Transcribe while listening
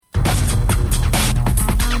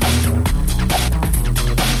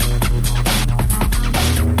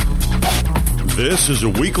This is a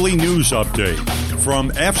weekly news update from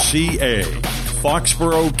FCA,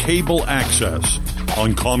 Foxborough Cable Access,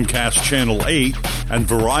 on Comcast Channel 8 and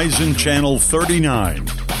Verizon Channel 39.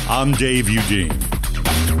 I'm Dave Udine.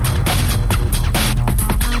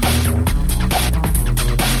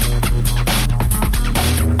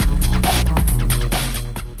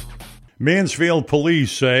 Mansfield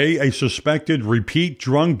police say a suspected repeat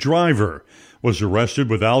drunk driver was arrested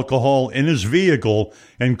with alcohol in his vehicle,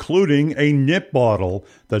 including a nip bottle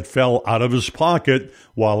that fell out of his pocket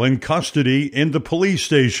while in custody in the police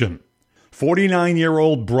station.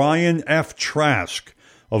 49-year-old Brian F. Trask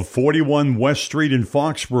of 41 West Street in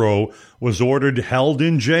Foxborough was ordered held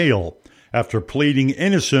in jail after pleading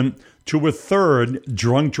innocent to a third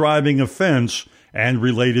drunk driving offense and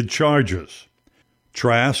related charges.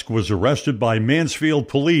 Trask was arrested by Mansfield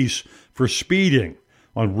police for speeding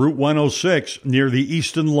on Route 106 near the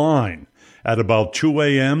Eastern Line at about 2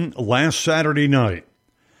 a.m. last Saturday night.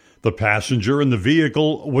 The passenger in the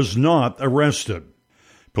vehicle was not arrested.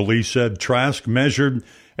 Police said Trask measured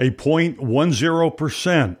a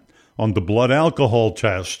 0.10% on the blood alcohol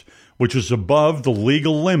test, which is above the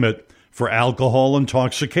legal limit for alcohol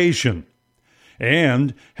intoxication,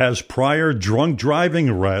 and has prior drunk driving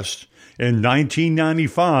arrests in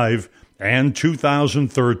 1995 and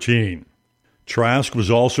 2013. Trask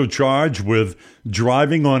was also charged with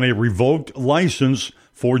driving on a revoked license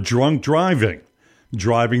for drunk driving,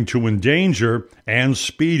 driving to endanger, and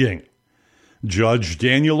speeding. Judge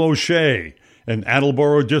Daniel O'Shea in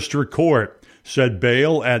Attleboro District Court set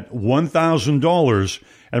bail at $1,000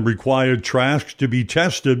 and required Trask to be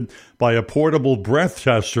tested by a portable breath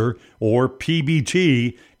tester, or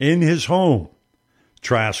PBT, in his home.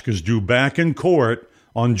 Trask is due back in court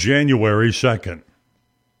on January 2nd.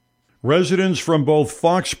 Residents from both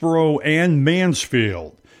Foxborough and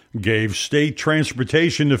Mansfield gave state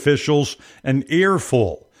transportation officials an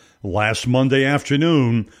earful last Monday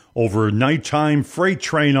afternoon over nighttime freight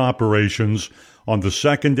train operations on the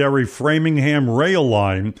secondary Framingham rail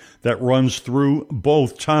line that runs through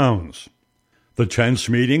both towns. The tense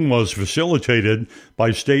meeting was facilitated by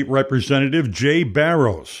State Representative Jay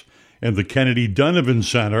Barrows in the Kennedy Donovan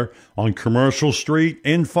Center on Commercial Street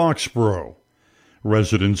in Foxborough.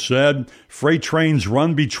 Residents said freight trains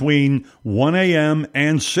run between 1 a.m.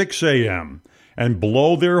 and 6 a.m. and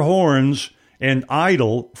blow their horns and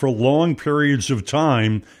idle for long periods of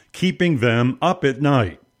time, keeping them up at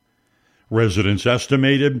night. Residents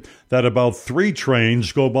estimated that about 3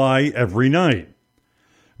 trains go by every night.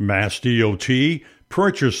 Mass DOT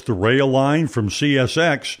purchased the rail line from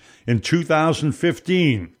CSX in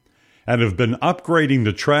 2015 and have been upgrading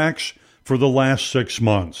the tracks for the last 6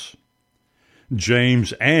 months.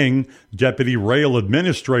 James Eng, Deputy Rail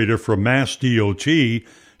Administrator for Mass DOT,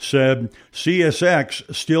 said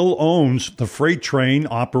CSX still owns the freight train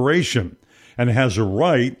operation and has a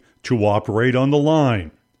right to operate on the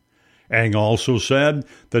line. Eng also said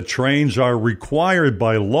that trains are required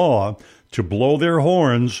by law to blow their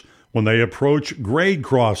horns when they approach grade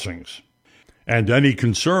crossings, and any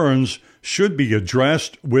concerns should be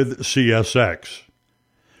addressed with CSX.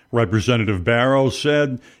 Representative Barrow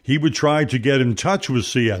said he would try to get in touch with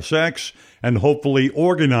CSX and hopefully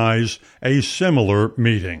organize a similar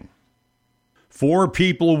meeting. 4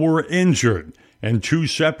 people were injured in 2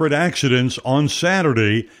 separate accidents on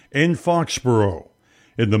Saturday in Foxborough.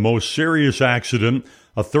 In the most serious accident,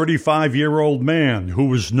 a 35-year-old man who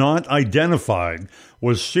was not identified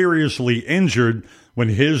was seriously injured when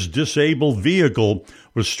his disabled vehicle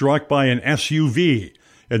was struck by an SUV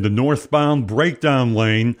in the northbound breakdown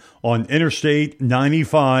lane on Interstate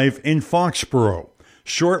 95 in Foxborough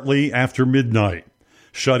shortly after midnight,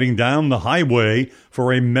 shutting down the highway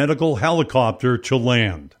for a medical helicopter to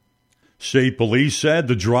land. State police said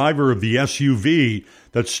the driver of the SUV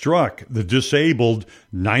that struck the disabled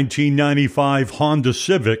 1995 Honda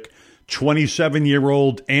Civic,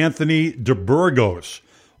 27-year-old Anthony DeBurgos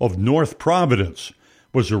of North Providence,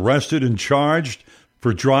 was arrested and charged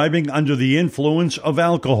for driving under the influence of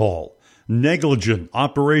alcohol, negligent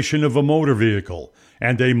operation of a motor vehicle,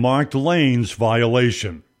 and a marked lanes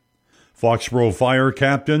violation. Foxborough Fire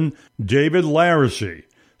Captain David Laracy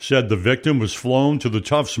said the victim was flown to the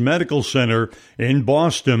Tufts Medical Center in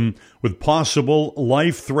Boston with possible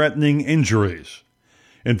life-threatening injuries.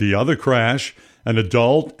 In the other crash, an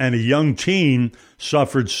adult and a young teen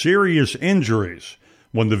suffered serious injuries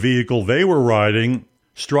when the vehicle they were riding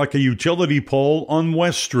struck a utility pole on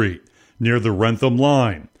West Street near the Wrentham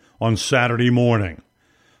line on Saturday morning.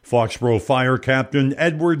 Foxborough Fire Captain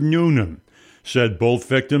Edward Noonan said both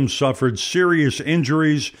victims suffered serious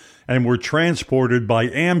injuries and were transported by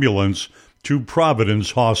ambulance to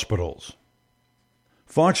Providence hospitals.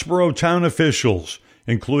 Foxborough town officials,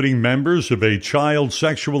 including members of a child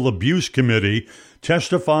sexual abuse committee,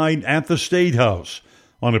 testified at the State House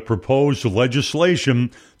on a proposed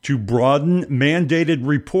legislation to broaden mandated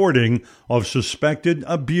reporting of suspected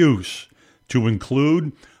abuse to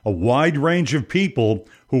include a wide range of people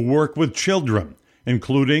who work with children,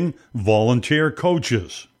 including volunteer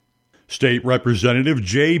coaches. State Representative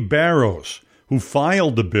Jay Barrows, who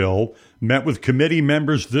filed the bill, met with committee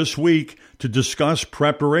members this week to discuss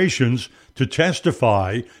preparations to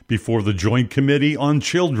testify before the Joint Committee on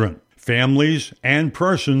Children, Families, and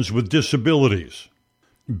Persons with Disabilities.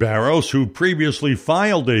 Barrows, who previously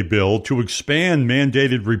filed a bill to expand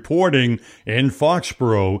mandated reporting in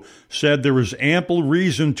Foxborough, said there is ample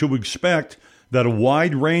reason to expect that a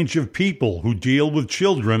wide range of people who deal with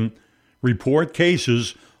children report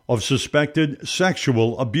cases of suspected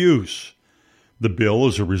sexual abuse. The bill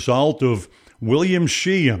is a result of William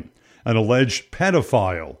Sheehan, an alleged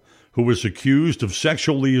pedophile who was accused of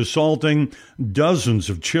sexually assaulting dozens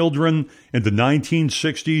of children in the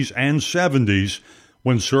 1960s and 70s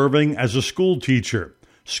when serving as a school teacher,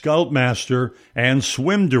 scoutmaster, and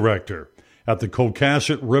swim director at the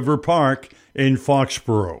Cocasset River Park in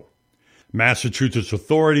Foxborough. Massachusetts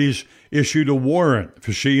authorities issued a warrant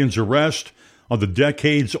for Sheehan's arrest on the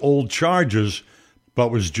decades-old charges, but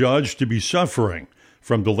was judged to be suffering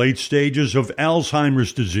from the late stages of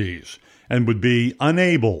Alzheimer's disease and would be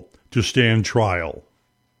unable to stand trial.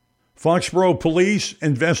 Foxborough police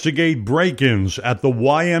investigate break-ins at the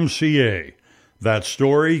YMCA. That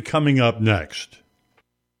story coming up next.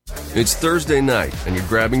 It's Thursday night, and you're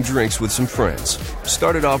grabbing drinks with some friends.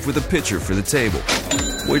 Started off with a pitcher for the table,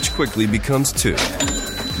 which quickly becomes two.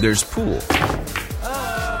 There's pool.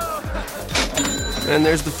 And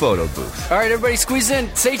there's the photo booth. All right, everybody squeeze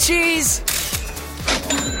in. Say cheese!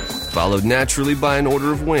 Followed naturally by an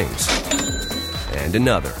order of wings. And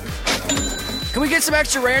another. Can we get some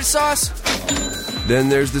extra ranch sauce? Then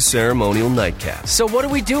there's the ceremonial nightcap. So what are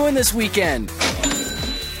we doing this weekend?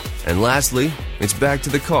 And lastly, it's back to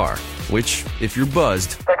the car, which, if you're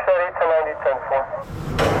buzzed,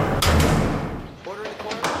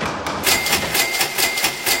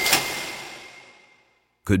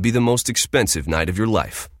 could be the most expensive night of your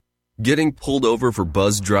life. Getting pulled over for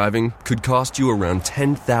buzzed driving could cost you around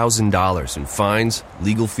 $10,000 in fines,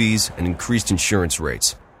 legal fees, and increased insurance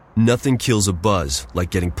rates. Nothing kills a buzz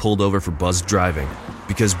like getting pulled over for buzzed driving,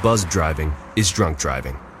 because buzzed driving is drunk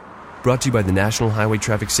driving. Brought to you by the National Highway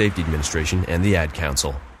Traffic Safety Administration and the Ad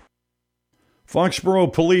Council.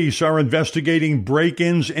 Foxborough police are investigating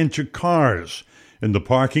break-ins into cars in the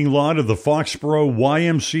parking lot of the Foxborough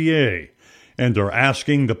YMCA and are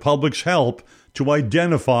asking the public's help to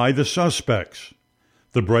identify the suspects.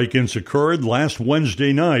 The break-ins occurred last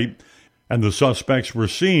Wednesday night, and the suspects were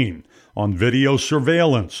seen on video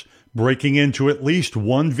surveillance breaking into at least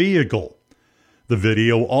one vehicle. The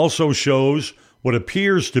video also shows what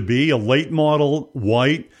appears to be a late-model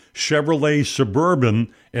white Chevrolet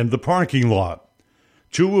Suburban in the parking lot,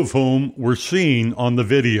 two of whom were seen on the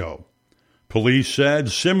video. Police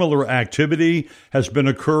said similar activity has been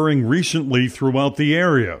occurring recently throughout the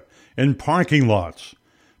area, in parking lots.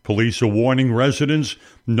 Police are warning residents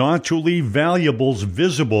not to leave valuables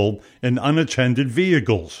visible in unattended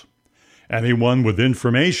vehicles. Anyone with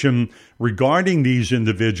information regarding these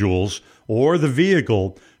individuals or the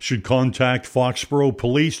vehicle should contact Foxborough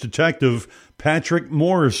Police Detective Patrick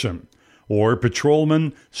Morrison or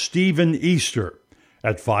Patrolman Stephen Easter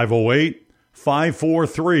at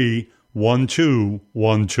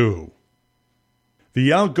 508-543-1212.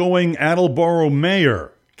 The outgoing Attleboro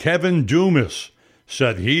Mayor, Kevin Dumas,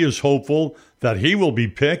 said he is hopeful that he will be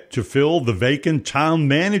picked to fill the vacant town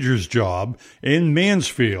manager's job in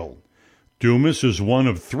Mansfield. Dumas is one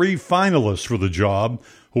of three finalists for the job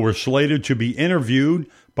who are slated to be interviewed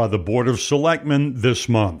by the Board of Selectmen this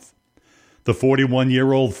month. The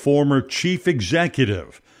 41-year-old former chief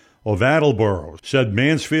executive of Attleboro said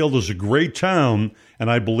Mansfield is a great town, and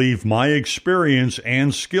I believe my experience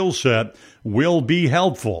and skill set will be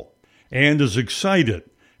helpful, and is excited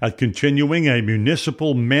at continuing a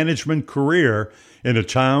municipal management career in a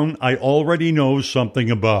town I already know something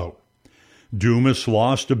about. Dumas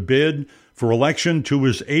lost a bid for election to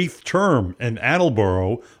his 8th term in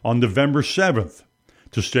Attleboro on November 7th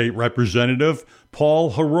to State Representative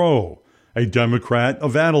Paul Heroux, a Democrat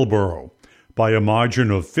of Attleboro, by a margin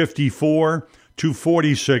of 54 to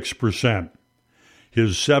 46%.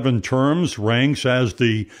 His 7 terms ranks as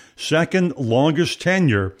the second longest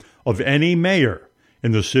tenure of any mayor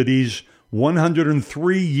in the city's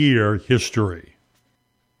 103-year history.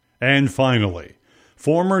 And finally,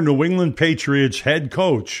 former New England Patriots head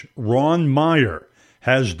coach Ron Meyer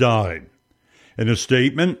has died. In a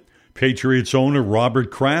statement, Patriots owner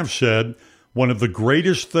Robert Kraft said, "One of the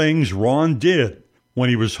greatest things Ron did when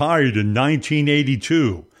he was hired in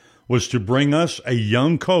 1982 was to bring us a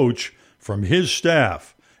young coach from his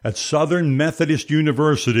staff at Southern Methodist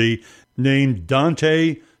University named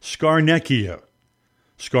Dante Scarnecchia.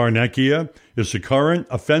 Scarnecchia is the current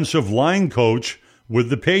offensive line coach with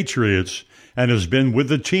the Patriots and has been with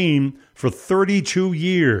the team for 32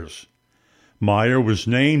 years. Meyer was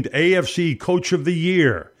named AFC Coach of the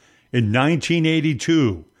Year in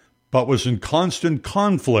 1982, but was in constant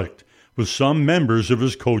conflict with some members of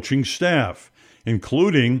his coaching staff,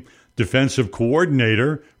 including defensive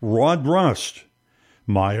coordinator Rod Rust.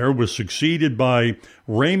 Meyer was succeeded by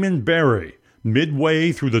Raymond Berry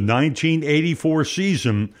midway through the 1984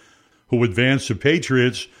 season, who advanced the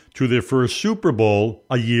Patriots to their first Super Bowl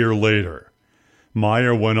a year later.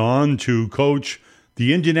 Meyer went on to coach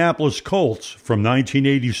the Indianapolis Colts from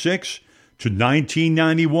 1986 to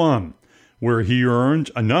 1991, where he earned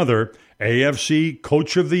another AFC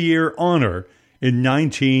Coach of the Year honor in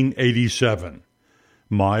 1987.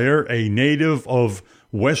 Meyer, a native of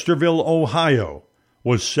Westerville, Ohio,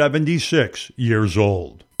 was 76 years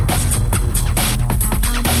old.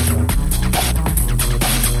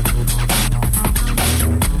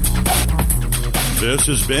 This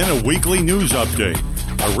has been a weekly news update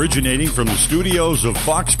originating from the studios of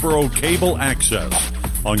Foxborough Cable Access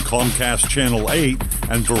on Comcast Channel 8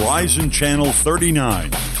 and Verizon Channel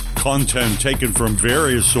 39. Content taken from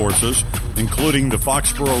various sources, including the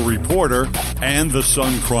Foxborough Reporter and the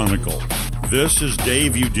Sun Chronicle. This is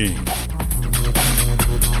Dave Udine.